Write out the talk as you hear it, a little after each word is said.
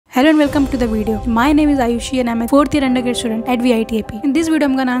Hello and welcome to the video. My name is Ayushi and I'm a 4th year undergrad student at VIT. In this video,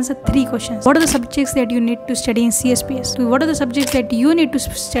 I'm gonna answer 3 questions. What are the subjects that you need to study in CSBS? What are the subjects that you need to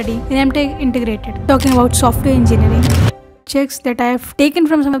study in M.tech integrated? Talking about software engineering. Checks that I have taken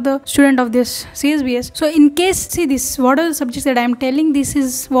from some of the student of this CSBS. So in case, see this, what are the subjects that I am telling? This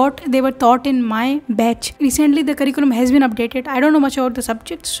is what they were taught in my batch. Recently the curriculum has been updated. I don't know much about the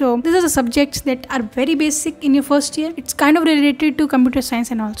subjects. So these are the subjects that are very basic in your first year. It's kind of related to computer science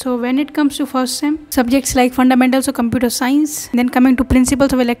and all. So when it comes to first sem, subjects like fundamentals of computer science, then coming to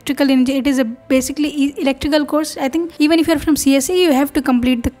principles of electrical engineering, it is a basically electrical course. I think even if you're from CSE, you have to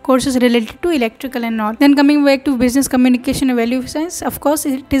complete the courses related to electrical and all. Then coming back to business communication and value science, of course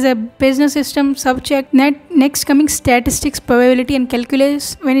it is a business system subject. Next coming statistics, probability and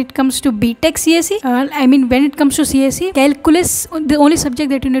calculus. When it comes to btech CSE, when it comes to CSE, calculus, the only subject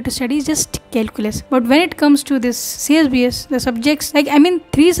that you need to study is just calculus. But when it comes to this CSBS, the subjects,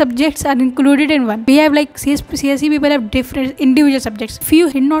 3 subjects are included in one. We have CSE people have different individual subjects. If you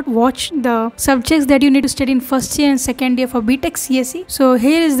did not watch the subjects that you need to study in first year and second year for btech CSE, so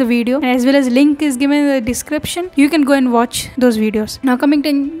here is the video, and as well as link is given in the description. You can go and watch those videos. Now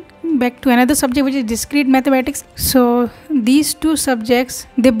coming back to another subject, which is discrete mathematics. So these 2 subjects,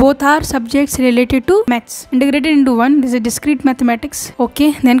 they both are subjects related to maths integrated into one. This is discrete mathematics.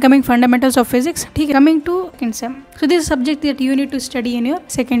 Okay, then coming fundamentals of physics. Coming to second sem. So this is a subject that you need to study in your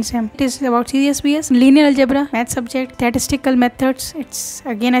second sem. It is about CSBS, linear algebra, math subject, statistical methods. It's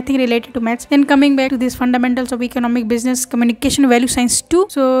again I think related to maths. Then coming back to these fundamentals of economic, business, communication, value science 2.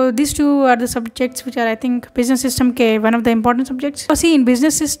 So these 2 are the subjects which are I think business system one of the important subjects. So see, in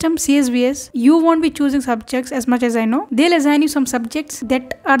business system CSBS, you won't be choosing subjects as much as I know. They'll assign you some subjects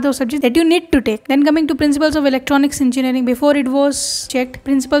that are those subjects that you need to take. Then coming to principles of electronics engineering, before it was checked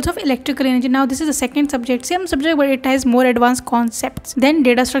principles of electrical engineering. Now this is the second subject, same subject but it has more advanced concepts. Then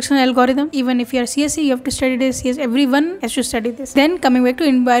data structure and algorithm. Even if you are CSE, you have to study this. Yes, everyone has to study this. Then coming back to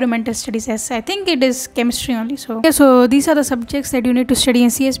environmental studies, as I think it is chemistry only. So these are the subjects that you need to study in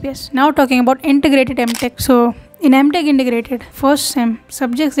CSBS. Now talking about integrated M.tech. So in M.tech integrated, first sem,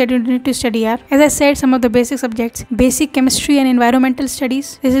 subjects that you need to study are, as I said, some of the basic subjects. Basic chemistry and environmental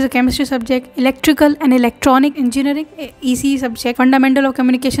studies. This is a chemistry subject. Electrical and electronic engineering, ECE subject. Fundamental of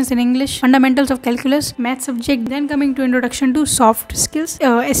communications in English. Fundamentals of calculus, math subject. Then coming to introduction to soft skills.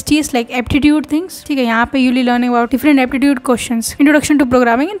 STS like aptitude things. Okay, here you'll be learning about different aptitude questions. Introduction to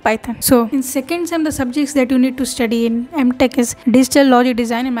programming in Python. So in second sem, the subjects that you need to study in M.tech is digital logic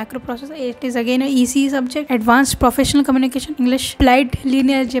design and microprocessor. It is again a ECE subject. Advanced professional communication, English, applied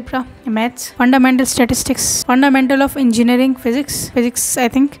linear algebra, maths, fundamental statistics, fundamental of engineering, physics I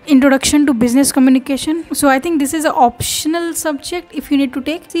think, introduction to business communication. So I think this is an optional subject if you need to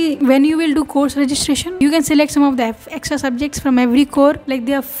take. See, when you will do course registration, you can select some of the extra subjects from every core. Like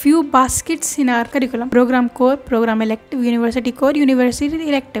there are few baskets in our curriculum: program core, program elective, university core, university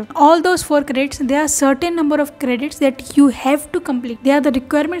elective. All those 4 credits, there are certain number of credits that you have to complete. They are the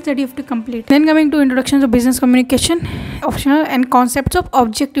requirements that you have to complete. Then coming to introduction to business communication, optional, and concepts of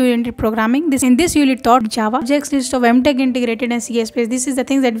object-oriented programming. In this you will be taught Java, subjects list of M.tech integrated and CSBS. This is the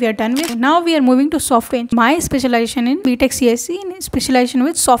things that we are done with. Now we are moving to software. My specialization in btech CSE, in specialization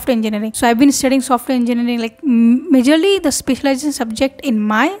with software engineering. So I've been studying software engineering, like majorly the specialization subject in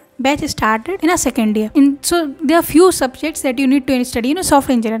my batch started in a second year. So there are few subjects that you need to study in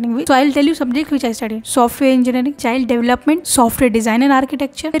software engineering. So I'll tell you subjects which I studied: software engineering, child development, software design and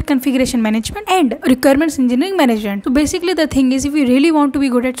architecture, configuration management, and requirements engineering management. So basically the thing is, if you really want to be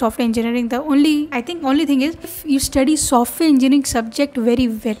good at software engineering, the only thing is, if you study software engineering subject very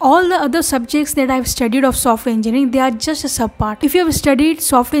well, all the other subjects that I've studied of software engineering, they are just a sub part. If you have studied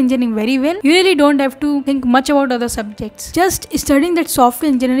software engineering very well, you really don't have to think much about other subjects. Just studying that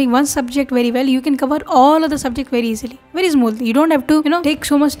software engineering one subject very well, you can cover all other subjects very easily, very smoothly. You don't have to take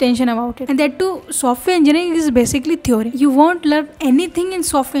so much tension about it. And that too, software engineering is basically theory. You won't learn anything in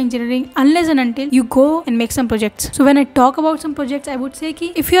software engineering unless and until you go and make some projects. So when I talk about some projects, I would say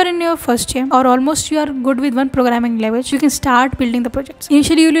ki if you are in your first year or almost you are good with one programming language, you can start building the projects.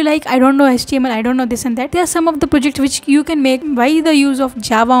 Initially you'll be like, I don't know HTML, I don't know this and that. There are some of the projects which you can make by the use of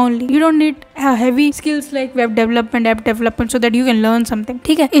Java only. You don't need heavy skills like web development, app development, so that you can learn something.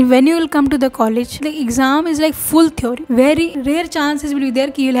 Okay? When you will come to the college, the exam is like full theory. Very rare chances will be there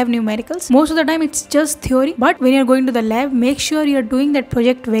कि you'll have numericals. Most of the time it's just theory. But when you're going to the lab, make sure you're doing that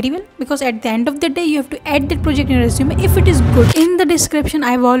project very well, because at the end of the day you have to add that project in your resume if it is good. In the description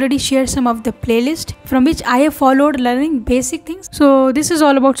I've already shared some of the playlist from which I have followed learning basic things. So this is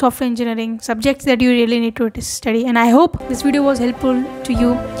all about software engineering subjects that you really need to study, and I hope this video was helpful to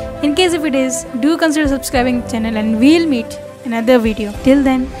you. In case if it is, do consider subscribing to the channel, and we'll meet another video. Till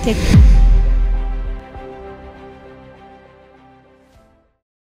then, take care.